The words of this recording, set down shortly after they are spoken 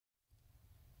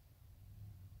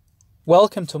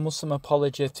Welcome to Muslim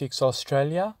Apologetics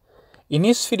Australia. In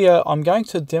this video, I'm going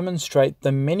to demonstrate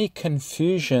the many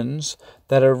confusions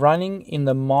that are running in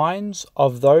the minds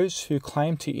of those who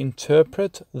claim to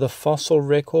interpret the fossil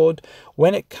record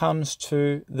when it comes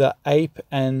to the ape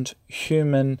and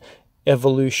human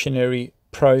evolutionary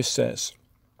process.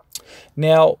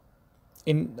 Now,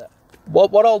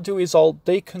 what I'll do is I'll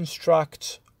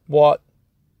deconstruct what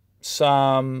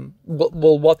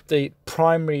the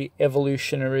primary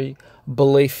evolutionary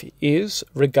belief is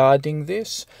regarding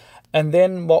this, and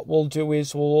then what we'll do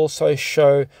is we'll also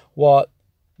show what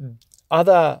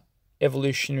other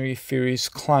evolutionary theories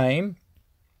claim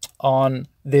on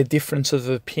their differences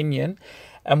of opinion,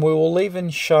 and we will even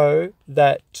show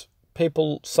that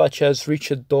people such as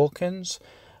Richard Dawkins,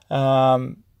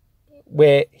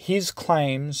 where his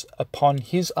claims upon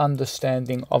his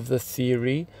understanding of the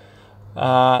theory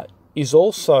is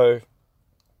also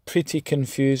pretty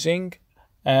confusing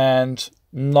and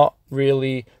not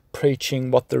really preaching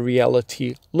what the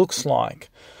reality looks like.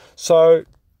 So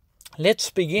let's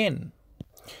begin.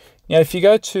 Now, if you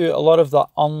go to a lot of the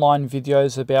online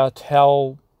videos about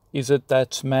how is it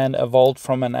that man evolved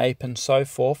from an ape and so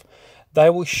forth,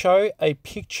 they will show a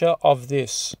picture of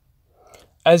this.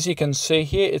 As you can see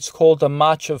here, it's called the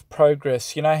March of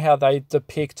Progress. You know how they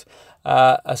depict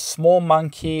a small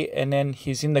monkey, and then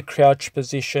he's in the crouch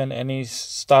position and he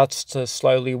starts to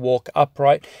slowly walk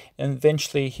upright, and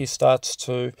eventually he starts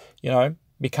to,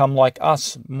 become like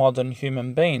us modern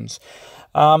human beings.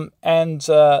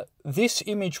 This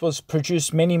image was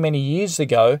produced many years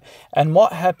ago, and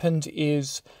what happened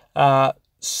is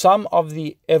some of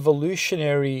the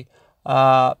evolutionary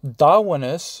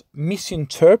Darwinists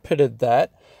misinterpreted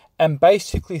that and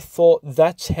basically thought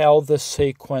that's how the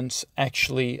sequence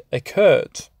actually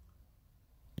occurred.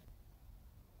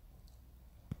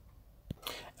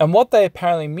 And what they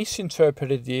apparently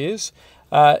misinterpreted is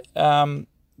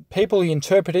people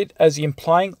interpret it as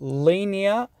implying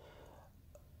linear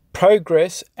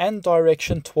progress and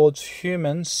direction towards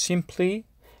humans simply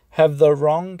have the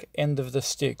wrong end of the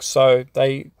stick. So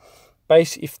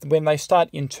when they start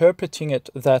interpreting it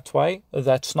that way,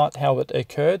 that's not how it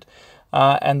occurred.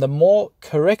 And the more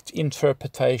correct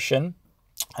interpretation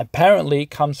apparently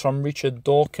comes from Richard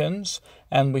Dawkins,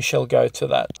 and we shall go to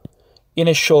that in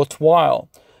a short while.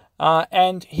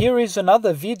 And here is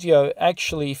another video,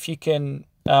 actually, if you can,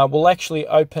 we'll actually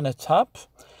open it up.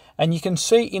 And you can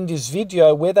see in this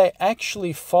video where they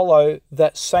actually follow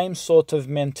that same sort of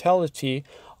mentality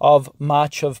of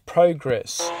March of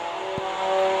Progress.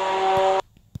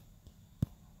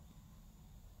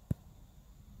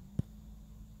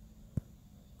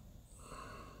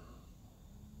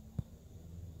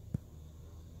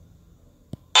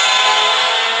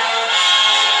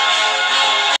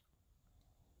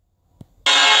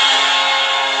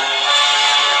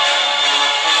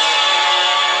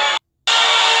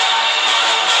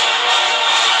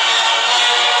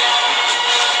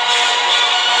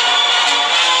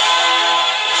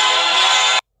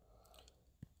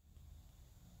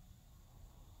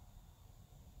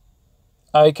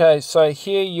 Okay, so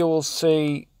here you will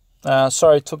see,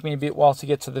 sorry, it took me a bit while to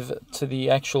get to the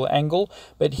actual angle,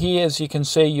 but here, as you can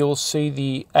see, you'll see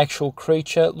the actual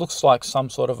creature. It looks like some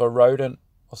sort of a rodent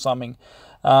or something.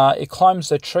 It climbs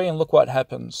the tree, and look what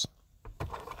happens.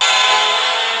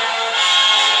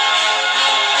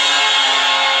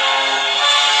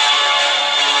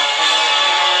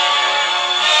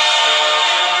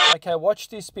 Okay, watch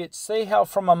this bit. See how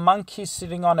from a monkey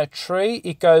sitting on a tree,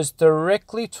 it goes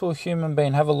directly to a human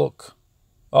being. Have a look.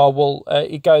 Oh, well,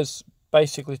 it goes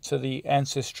basically to the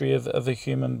ancestry of a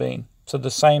human being, to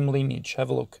the same lineage. Have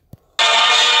a look.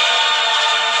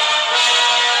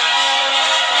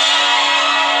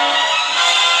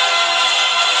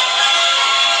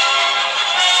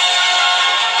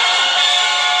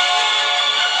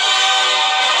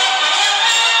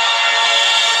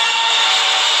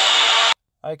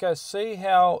 Okay, see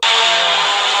how...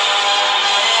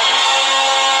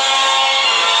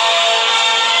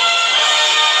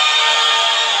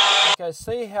 Okay,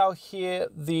 see how here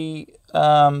the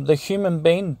human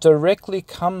being directly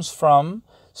comes from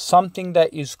something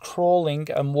that is crawling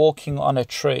and walking on a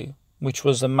tree, which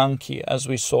was a monkey, as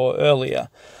we saw earlier.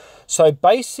 So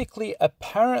basically,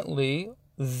 apparently,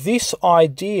 this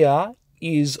idea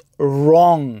is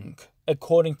wrong,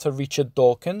 according to Richard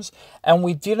Dawkins, and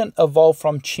we didn't evolve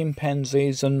from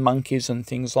chimpanzees and monkeys and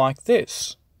things like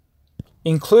this.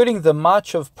 Including the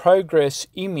March of Progress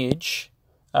image,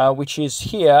 which is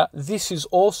here, this is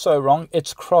also wrong.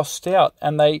 It's crossed out,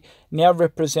 and they now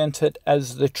represent it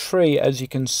as the tree. As you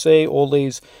can see, all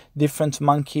these different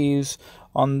monkeys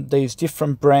on these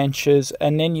different branches,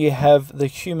 and then you have the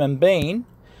human being,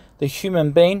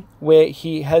 where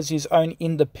he has his own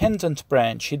independent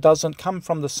branch. He doesn't come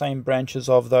from the same branches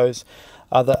of those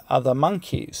other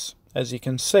monkeys, as you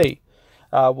can see.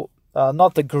 Not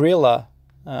the gorilla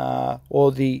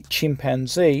or the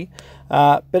chimpanzee,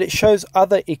 but it shows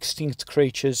other extinct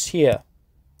creatures here,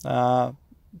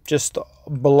 just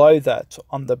below that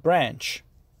on the branch,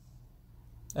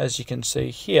 as you can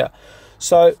see here.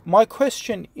 So my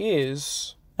question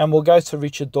is, and we'll go to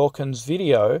Richard Dawkins'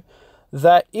 video,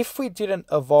 that if we didn't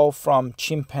evolve from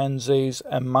chimpanzees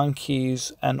and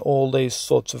monkeys and all these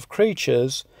sorts of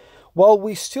creatures, well,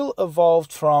 we still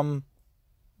evolved from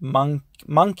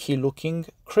monkey-looking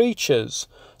creatures.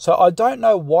 So I don't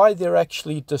know why they're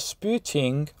actually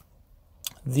disputing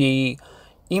the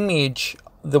image,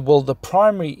 the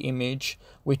primary image,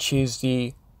 which is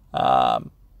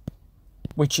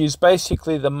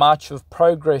basically the March of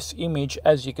Progress image.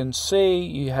 As you can see,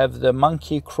 you have the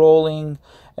monkey crawling,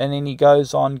 and then he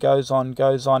goes on,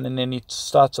 and then it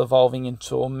starts evolving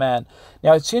into a man.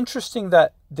 Now, it's interesting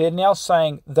that they're now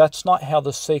saying that's not how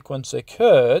the sequence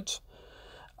occurred.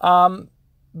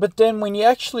 But then when you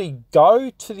actually go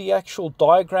to the actual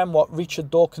diagram, what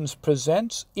Richard Dawkins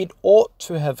presents, it ought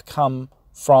to have come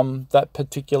from that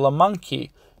particular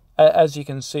monkey. As you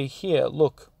can see here,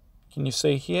 look. Can you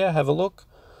see here? Have a look.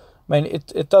 I mean,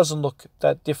 it doesn't look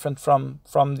that different from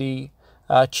the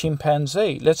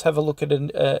chimpanzee. Let's have a look at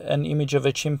an image of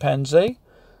a chimpanzee,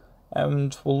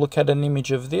 and we'll look at an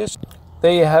image of this.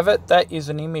 There you have it. That is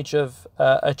an image of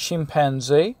a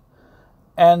chimpanzee,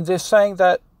 and they're saying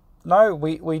that no,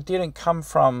 we didn't come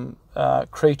from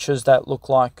creatures that look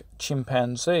like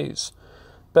chimpanzees.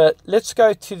 But let's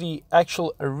go to the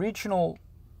actual original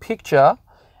picture,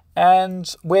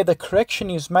 and where the correction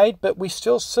is made, but we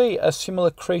still see a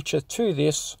similar creature to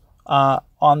this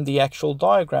on the actual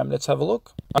diagram. Let's have a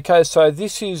look. Okay, so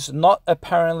this is not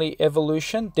apparently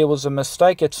evolution. There was a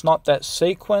mistake. It's not that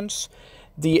sequence.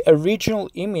 The original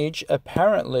image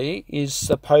apparently is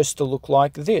supposed to look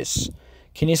like this.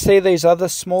 Can you see these other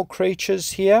small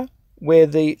creatures here, where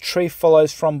the tree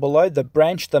follows from below, the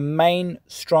branch, the main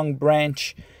strong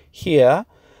branch here?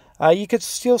 You could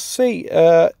still see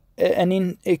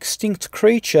an extinct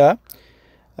creature.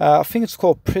 I think it's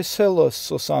called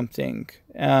Priscillus or something.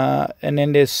 And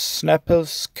then there's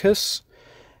Snappercus.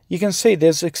 You can see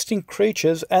there's extinct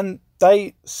creatures, and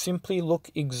they simply look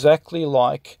exactly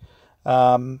like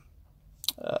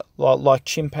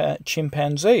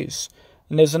chimpanzees.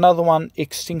 And there's another one,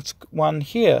 extinct one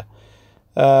here.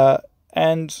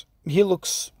 And he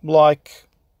looks like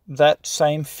that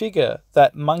same figure,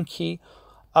 that monkey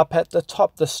up at the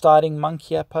top, the starting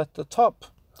monkey up at the top.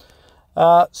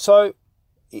 So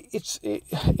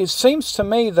it seems to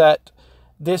me that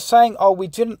they're saying, oh, we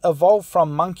didn't evolve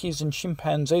from monkeys and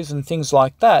chimpanzees and things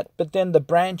like that, but then the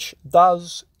branch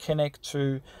does connect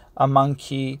to a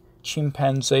monkey,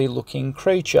 chimpanzee-looking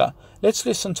creature. Let's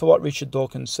listen to what Richard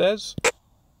Dawkins says.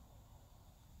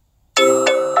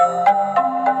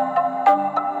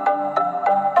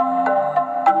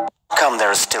 Come, there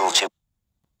are still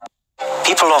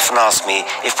People often ask me,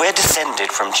 if we're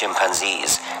descended from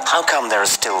chimpanzees, how come there are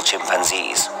still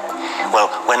chimpanzees? Well,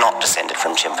 we're not descended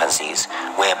from chimpanzees.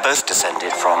 We're both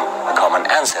descended from a common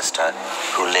ancestor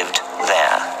who lived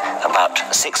there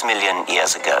about 6 million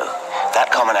years ago.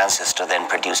 That common ancestor then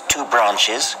produced two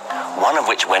branches, one of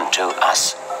which went to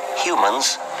us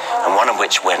humans, and one of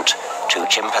which went to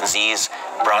chimpanzees,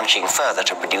 branching further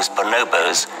to produce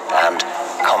bonobos and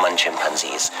common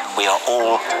chimpanzees. We are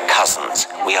all cousins.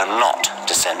 We are not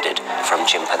descended from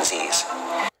chimpanzees.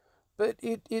 But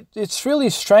it's really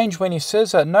strange when he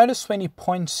says that. Notice when he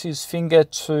points his finger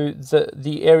to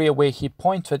the area where he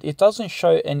pointed, it doesn't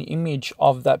show an image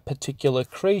of that particular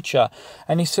creature.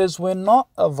 And he says we're not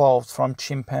evolved from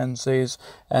chimpanzees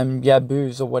and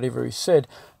yaboos or whatever he said.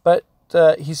 But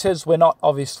he says we're not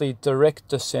obviously direct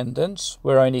descendants.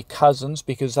 We're only cousins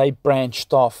because they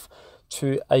branched off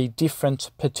to a different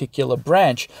particular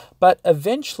branch. But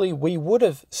eventually we would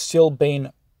have still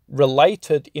been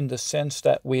related in the sense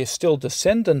that we're still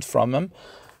descendant from them.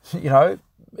 You know,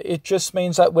 it just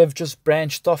means that we've just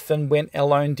branched off and went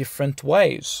our own different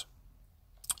ways.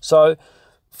 So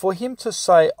for him to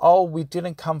say, oh, we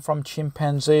didn't come from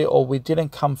chimpanzee or we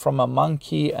didn't come from a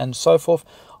monkey and so forth,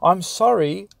 I'm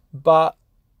sorry, but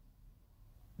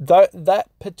that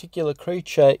particular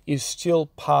creature is still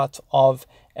part of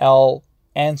our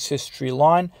ancestry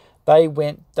line. They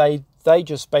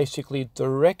just basically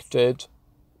directed,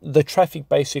 the traffic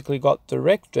basically got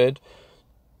directed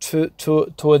to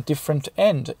a different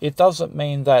end. It doesn't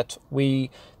mean that we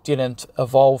didn't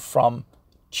evolve from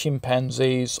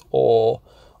chimpanzees or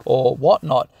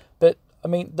whatnot. But I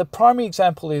mean, the primary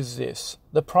example is this.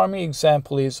 The primary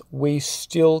example is we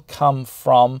still come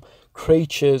from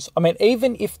creatures. I mean,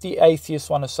 even if the atheists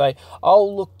want to say, "Oh,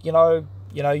 look,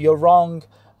 you're wrong.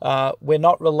 We're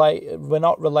not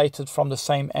related from the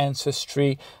same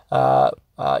ancestry. We're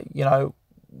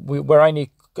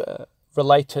only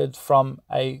related from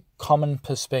a common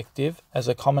perspective, as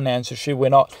a common ancestry. We're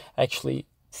not actually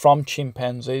from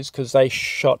chimpanzees because they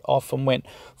shot off and went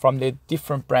from their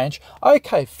different branch."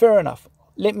 Okay, fair enough.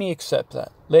 Let me accept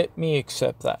that.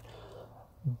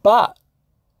 But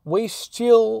we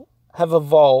still have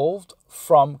evolved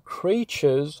from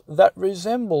creatures that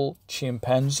resemble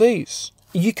chimpanzees.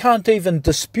 You can't even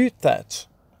dispute that.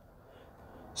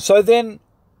 So then,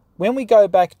 when we go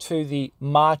back to the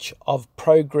March of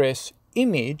Progress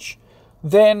image,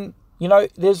 then,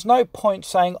 there's no point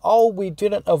saying, "Oh, we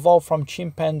didn't evolve from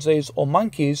chimpanzees or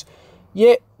monkeys,"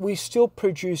 yet we still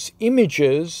produce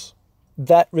images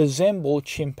that resemble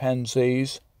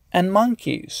chimpanzees and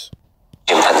monkeys.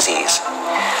 Chimpanzees.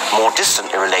 More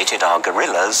distantly related are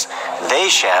gorillas. They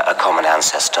share a common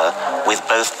ancestor with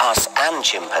both us and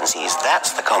chimpanzees.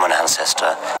 That's the common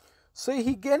ancestor. See,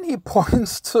 he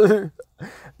points to,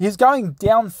 he's going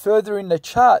down further in the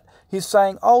chart. He's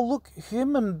saying, "Oh, look,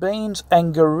 human beings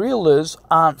and gorillas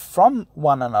aren't from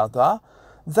one another.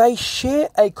 They share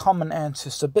a common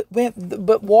ancestor." But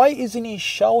why isn't he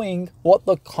showing what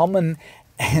the common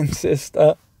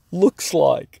ancestor looks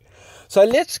like? So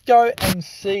let's go and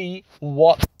see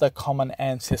what the common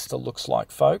ancestor looks like,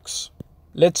 folks.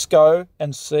 Let's go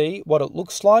and see what it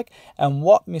looks like and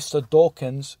what Mr.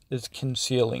 Dawkins is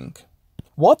concealing.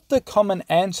 What the common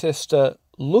ancestor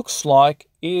looks like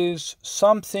is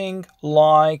something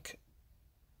like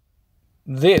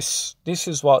this. This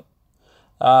is what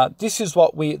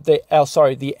the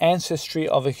ancestry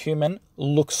of a human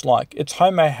looks like. It's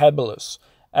Homo habilis,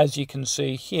 as you can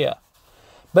see here.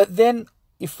 But then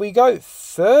if we go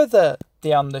further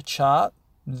down the chart,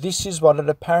 this is what it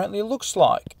apparently looks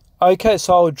like. Okay,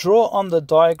 so I'll draw on the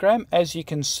diagram. As you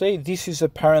can see, this is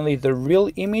apparently the real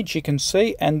image you can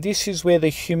see, and this is where the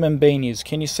human being is.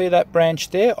 Can you see that branch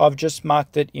there? I've just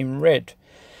marked it in red.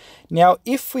 Now,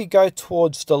 if we go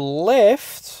towards the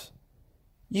left,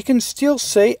 you can still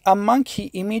see a monkey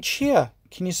image here.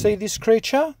 Can you see this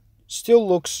creature? Still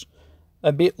looks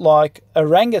a bit like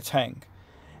orangutan.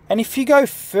 And if you go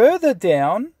further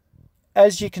down,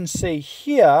 as you can see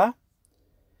here,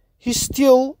 he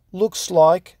still looks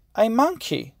like a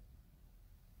monkey.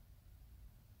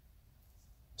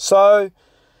 So,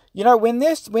 when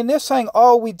they're saying,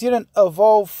 "Oh, we didn't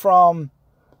evolve from,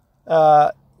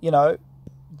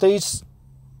 these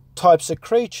types of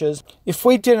creatures," if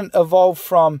we didn't evolve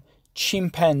from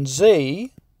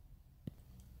chimpanzee,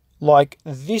 like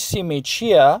this image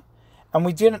here, and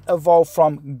we didn't evolve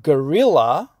from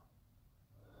gorilla,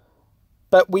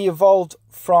 but we evolved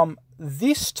from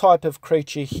this type of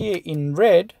creature here in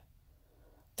red,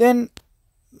 then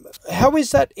how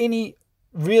is that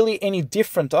really any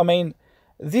different? I mean,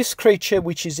 this creature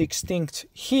which is extinct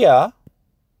here,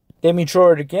 let me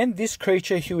draw it again, this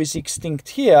creature who is extinct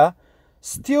here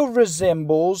still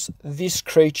resembles this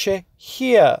creature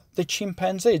here, the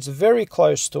chimpanzee. It's very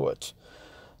close to it.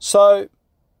 So,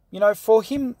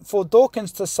 for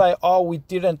Dawkins to say, "Oh, we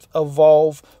didn't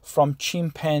evolve from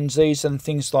chimpanzees and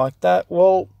things like that,"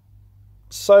 well,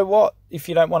 so what? If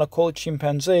you don't want to call it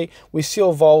chimpanzee, we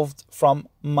still evolved from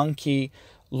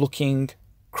monkey-looking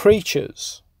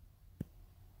creatures.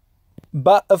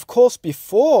 But of course,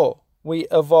 before we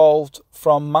evolved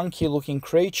from monkey-looking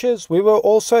creatures, we were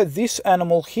also this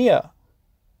animal here,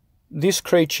 this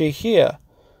creature here.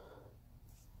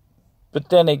 But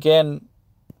then again,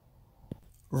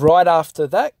 right after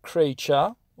that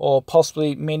creature, or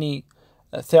possibly many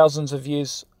thousands of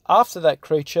years after that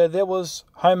creature, there was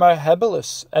Homo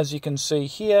habilis, as you can see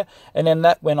here, and then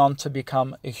that went on to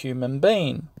become a human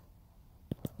being.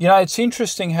 It's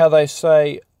interesting how they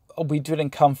say, "Oh, we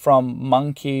didn't come from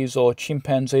monkeys or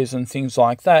chimpanzees and things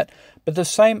like that," but the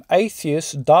same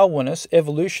atheists, Darwinists,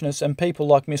 evolutionists, and people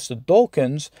like Mr.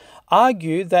 Dawkins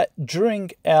argue that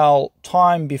during our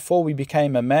time before we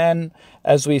became a man,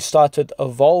 as we started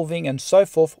evolving and so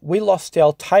forth, we lost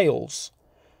our tails.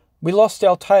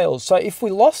 So if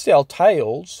we lost our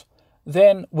tails,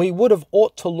 then we would have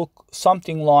ought to look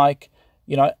something like,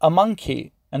 a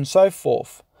monkey and so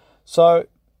forth. So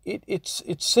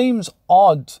it seems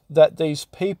odd that these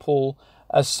people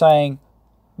are saying,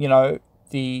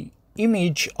 the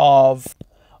image of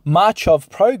March of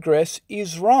Progress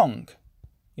is wrong.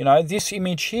 This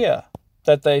image here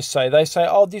that they say,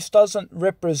 "Oh, this doesn't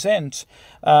represent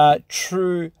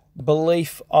true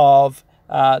belief of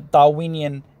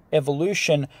Darwinian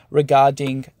evolution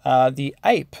regarding the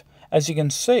ape, as you can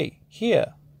see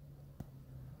here.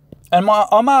 And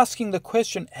I'm asking the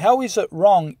question, how is it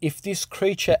wrong if this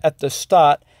creature at the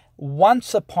start,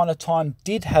 once upon a time,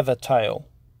 did have a tail?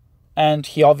 And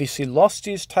he obviously lost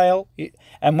his tail.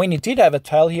 And when he did have a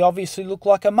tail, he obviously looked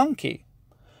like a monkey.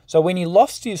 So when he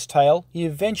lost his tail, he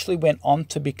eventually went on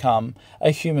to become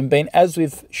a human being, as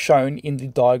we've shown in the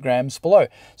diagrams below.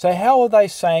 So how are they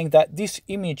saying that this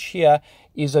image here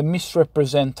is a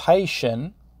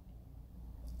misrepresentation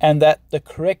and that the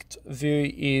correct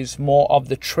view is more of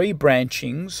the tree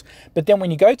branchings? But then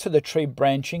when you go to the tree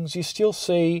branchings, you still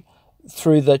see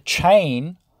through the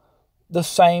chain the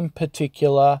same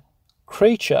particular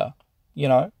creature, you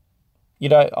know.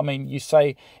 You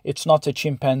say it's not a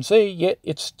chimpanzee, yet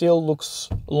it still looks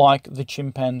like the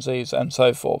chimpanzees and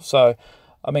so forth. So,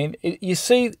 you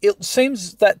see, it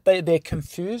seems that they're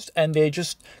confused and they're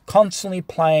just constantly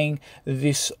playing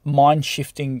this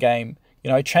mind-shifting game,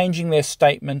 changing their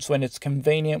statements when it's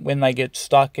convenient, when they get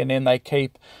stuck, and then they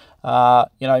keep,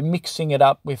 mixing it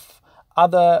up with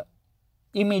other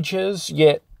images,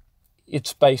 yet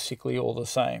it's basically all the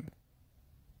same.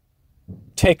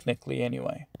 Technically,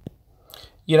 anyway.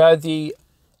 The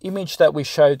image that we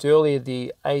showed earlier,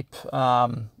 the ape,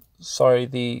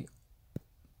 the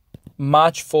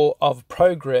March of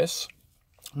Progress,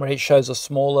 where it shows a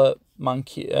smaller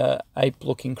monkey,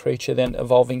 ape-looking creature then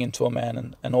evolving into a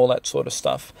man and all that sort of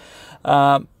stuff. There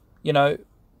are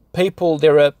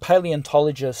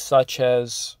paleontologists such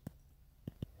as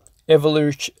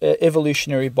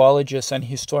evolutionary biologists and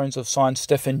historians of science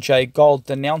Stephen Jay Gould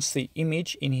denounced the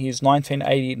image in his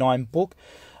 1989 book,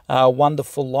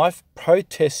 Wonderful Life,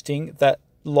 protesting that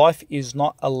life is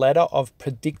not a ladder of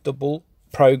predictable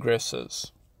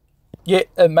progresses. Yet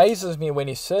it amazes me when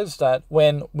he says that,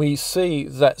 when we see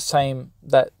that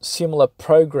similar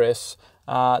progress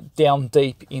down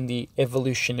deep in the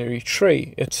evolutionary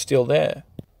tree. It's still there.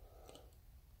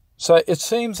 So it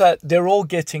seems that they're all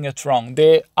getting it wrong.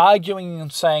 They're arguing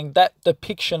and saying that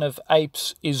depiction of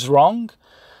apes is wrong,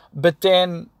 but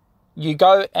then you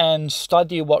go and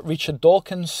study what Richard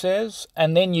Dawkins says,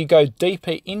 and then you go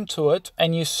deeper into it,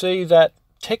 and you see that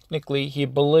technically he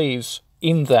believes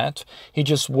in that. He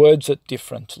just words it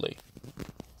differently.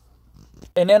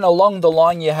 And then along the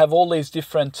line, you have all these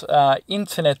different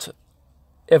internet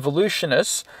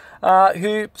evolutionists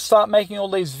who start making all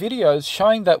these videos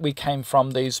showing that we came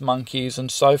from these monkeys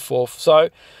and so forth. So,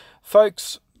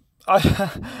 folks,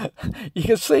 you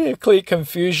can see a clear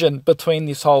confusion between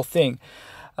this whole thing.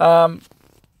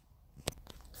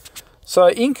 So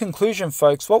in conclusion,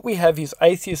 folks, what we have is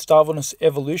atheist, Darwinist,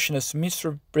 evolutionists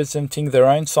misrepresenting their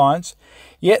own science,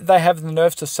 yet they have the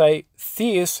nerve to say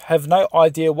theists have no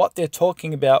idea what they're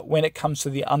talking about when it comes to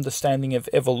the understanding of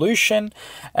evolution,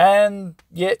 and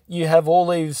yet you have all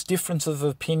these differences of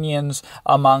opinions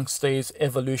amongst these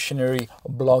evolutionary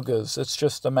bloggers. It's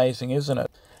just amazing, isn't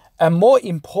it? And more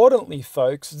importantly,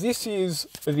 folks, this is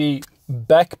the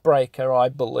backbreaker, I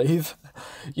believe.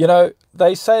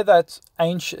 They say that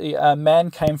man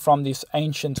came from this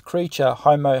ancient creature,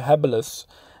 Homo habilis,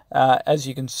 as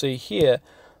you can see here.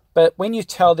 But when you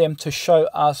tell them to show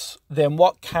us then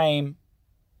what came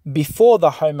before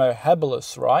the Homo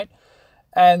habilis, right?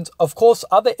 And of course,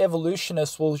 other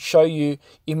evolutionists will show you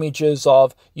images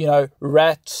of,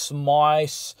 rats,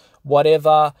 mice,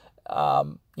 whatever,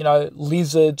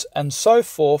 lizards and so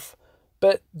forth.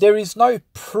 But there is no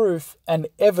proof and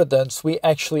evidence we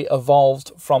actually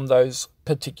evolved from those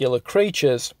particular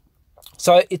creatures.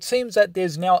 So it seems that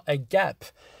there's now a gap,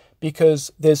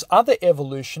 because there's other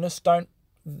evolutionists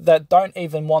that don't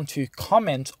even want to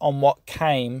comment on what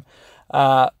came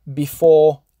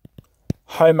before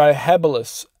Homo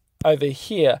habilis over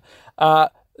here.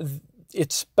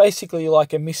 It's basically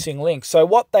like a missing link. So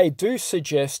what they do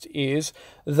suggest is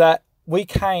that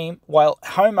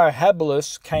Homo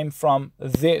habilis came from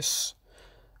this.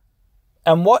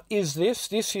 And what is this?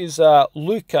 This is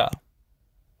Leuca.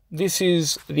 This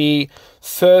is the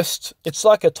first, it's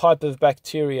like a type of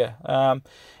bacteria.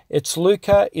 It's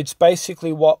Leuca. It's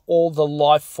basically what all the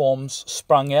life forms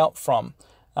sprung out from.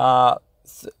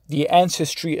 The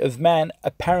ancestry of man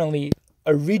apparently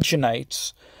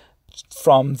originates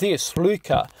from this,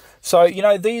 Leuca. So,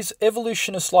 these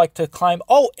evolutionists like to claim,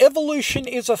 evolution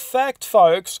is a fact,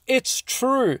 folks. It's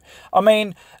true.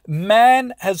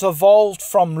 Man has evolved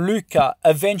from Leuca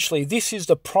eventually. This is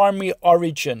the primary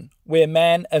origin where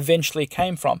man eventually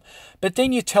came from. But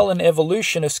then you tell an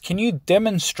evolutionist, can you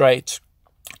demonstrate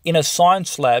in a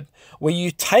science lab where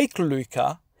you take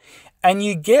Leuca and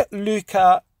you get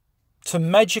Leuca to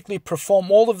magically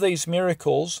perform all of these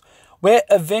miracles, where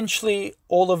eventually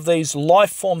all of these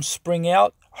life forms spring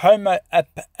out, Homo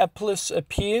habilis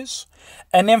appears,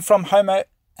 and then from Homo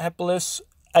habilis,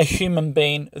 a human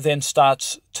being then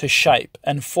starts to shape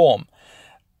and form.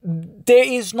 There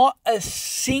is not a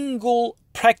single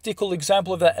practical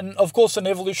example of that. And of course, an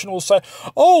evolutionist will say,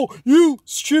 oh, you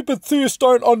stupid theists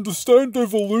don't understand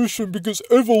evolution because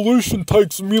evolution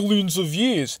takes millions of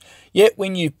years. Yet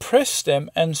when you press them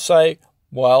and say,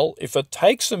 well, if it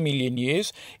takes 1,000,000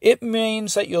 years, it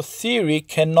means that your theory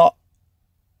cannot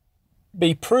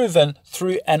be proven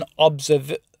through an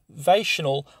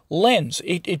observational lens.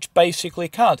 It basically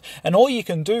can't. And all you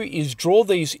can do is draw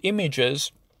these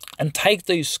images and take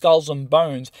these skulls and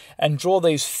bones and draw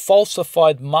these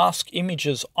falsified mask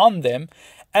images on them.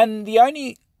 And the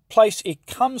only place it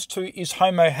comes to is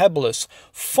Homo habilis.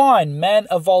 Fine, man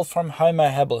evolved from Homo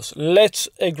habilis. Let's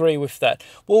agree with that.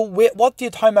 Well, what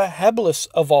did Homo habilis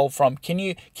evolve from? Can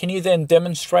you then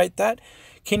demonstrate that?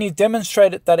 Can you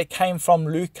demonstrate it that it came from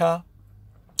Luca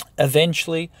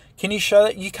eventually? Can you show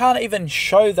that? You can't even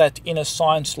show that in a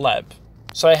science lab.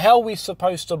 So how are we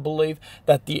supposed to believe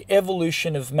that the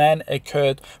evolution of man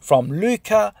occurred from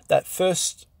Luca, that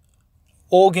first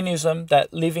organism,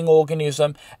 that living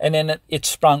organism, and then it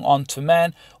sprung onto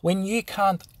man, when you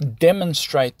can't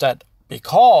demonstrate that?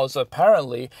 Because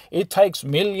apparently it takes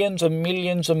millions and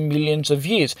millions and millions of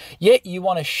years. Yet you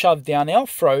want to shove down our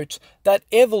throats that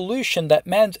evolution, that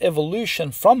man's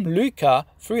evolution from Luca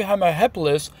through Homo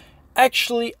habilis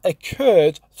actually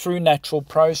occurred through natural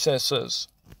processes.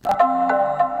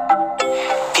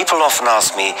 People often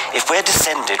ask me, if we're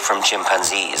descended from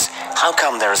chimpanzees, how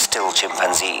come there are still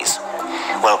chimpanzees?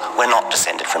 Well, we're not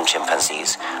descended from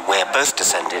chimpanzees. We're both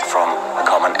descended from a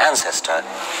common ancestor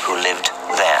who lived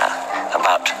there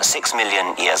about 6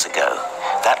 million years ago.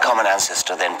 That common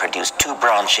ancestor then produced two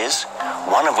branches,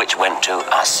 one of which went to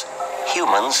us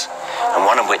humans, and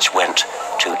one of which went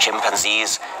to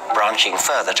chimpanzees, branching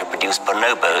further to produce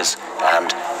bonobos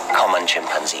and common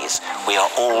chimpanzees. We are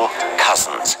all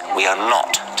cousins. We are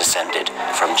not descended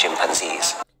from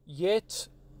chimpanzees. Yet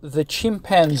the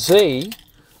chimpanzee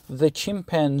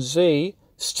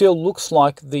still looks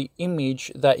like the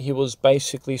image that he was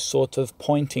basically sort of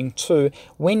pointing to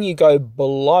when you go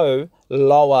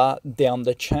lower down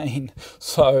the chain.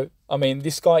 So, I mean,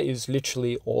 this guy is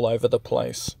literally all over the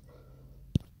place.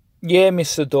 Yeah,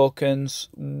 Mr. Dawkins,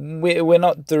 we're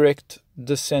not direct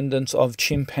descendants of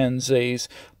chimpanzees,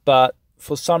 but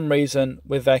for some reason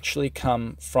we've actually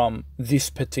come from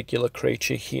this particular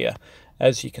creature here,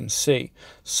 as you can see.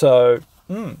 So,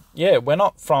 yeah, we're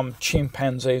not from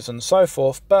chimpanzees and so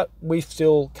forth, but we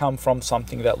still come from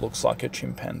something that looks like a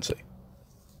chimpanzee.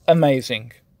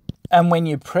 Amazing. And when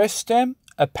you press them,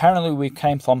 apparently we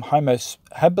came from Homo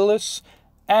habilis,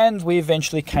 and we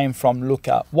eventually came from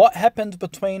Luca. What happened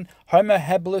between Homo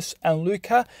habilis and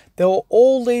Luca? There were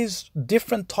all these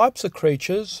different types of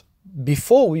creatures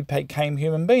before we became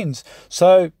human beings.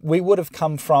 So we would have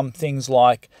come from things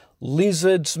like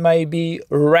lizards, maybe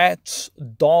rats,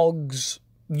 dogs.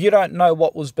 You don't know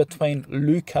what was between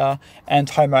Luca and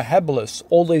Homo habilis,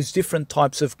 all these different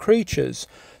types of creatures.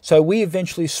 So we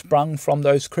eventually sprung from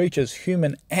those creatures.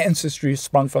 Human ancestry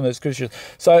sprung from those creatures.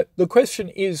 So the question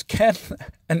is, can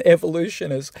an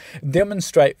evolutionist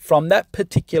demonstrate from that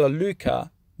particular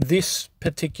Luca, this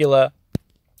particular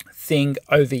thing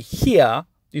over here,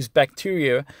 this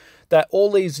bacteria, that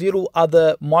all these little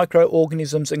other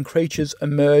microorganisms and creatures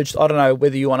emerged? I don't know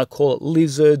whether you want to call it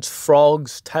lizards,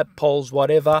 frogs, tadpoles,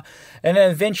 whatever, and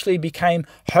then eventually became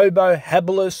Homo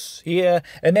habilis here,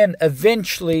 and then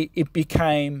eventually it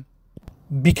became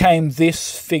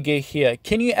this figure here.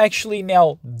 Can you actually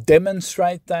now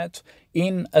demonstrate that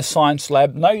in a science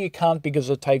lab? No, you can't, because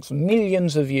it takes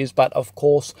millions of years, but of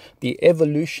course the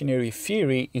evolutionary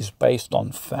theory is based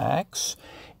on facts,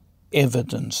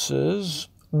 evidences,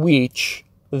 which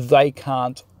they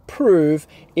can't prove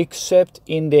except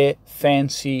in their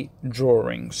fancy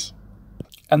drawings.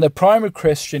 And the primary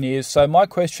question is, so my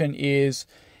question is,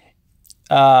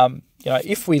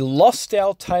 if we lost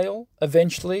our tail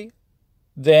eventually,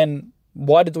 then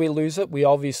why did we lose it? We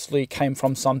obviously came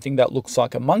from something that looks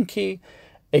like a monkey.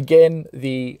 Again,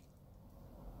 the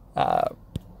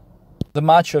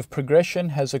march of progression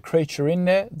has a creature in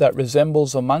there that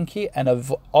resembles a monkey, and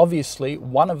obviously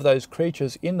one of those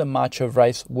creatures in the march of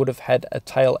race would have had a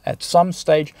tail at some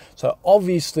stage, so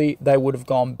obviously they would have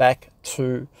gone back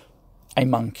to a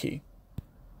monkey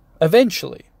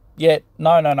eventually. Yet,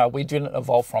 no, we didn't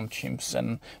evolve from chimps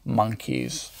and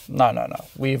monkeys. No.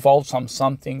 We evolved from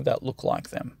something that looked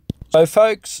like them. So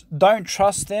folks, don't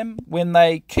trust them when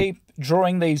they keep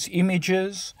drawing these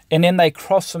images and then they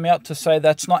cross them out to say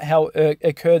that's not how it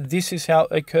occurred, this is how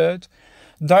it occurred.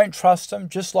 Don't trust them,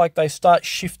 just like they start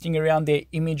shifting around their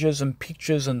images and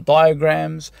pictures and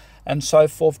diagrams and so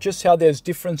forth. Just how there's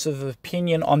difference of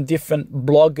opinion on different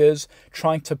bloggers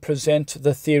trying to present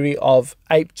the theory of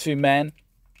ape to man.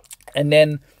 And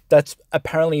then that's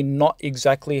apparently not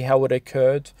exactly how it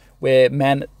occurred, where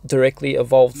man directly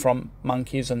evolved from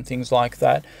monkeys and things like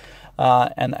that.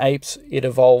 And apes, it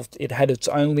evolved, it had its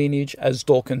own lineage, as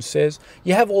Dawkins says.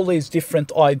 You have all these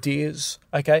different ideas,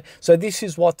 okay? So this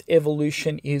is what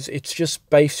evolution is. It's just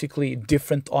basically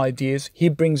different ideas. He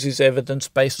brings his evidence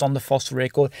based on the fossil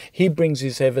record. He brings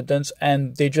his evidence,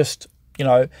 and they're just, you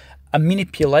know, a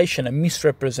manipulation, a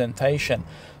misrepresentation.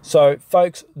 So,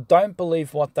 folks, don't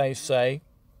believe what they say,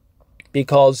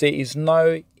 because there is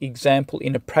no example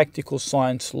in a practical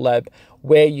science lab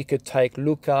where you could take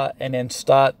Luca and then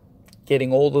start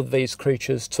getting all of these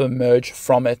creatures to emerge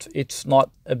from it. It's not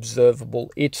observable.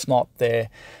 It's not there.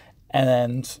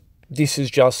 And this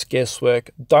is just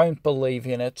guesswork. Don't believe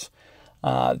in it.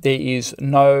 There is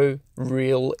no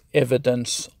real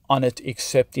evidence on it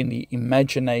except in the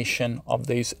imagination of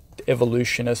these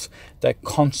evolutionists that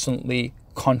constantly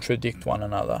contradict one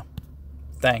another.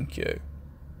 Thank you.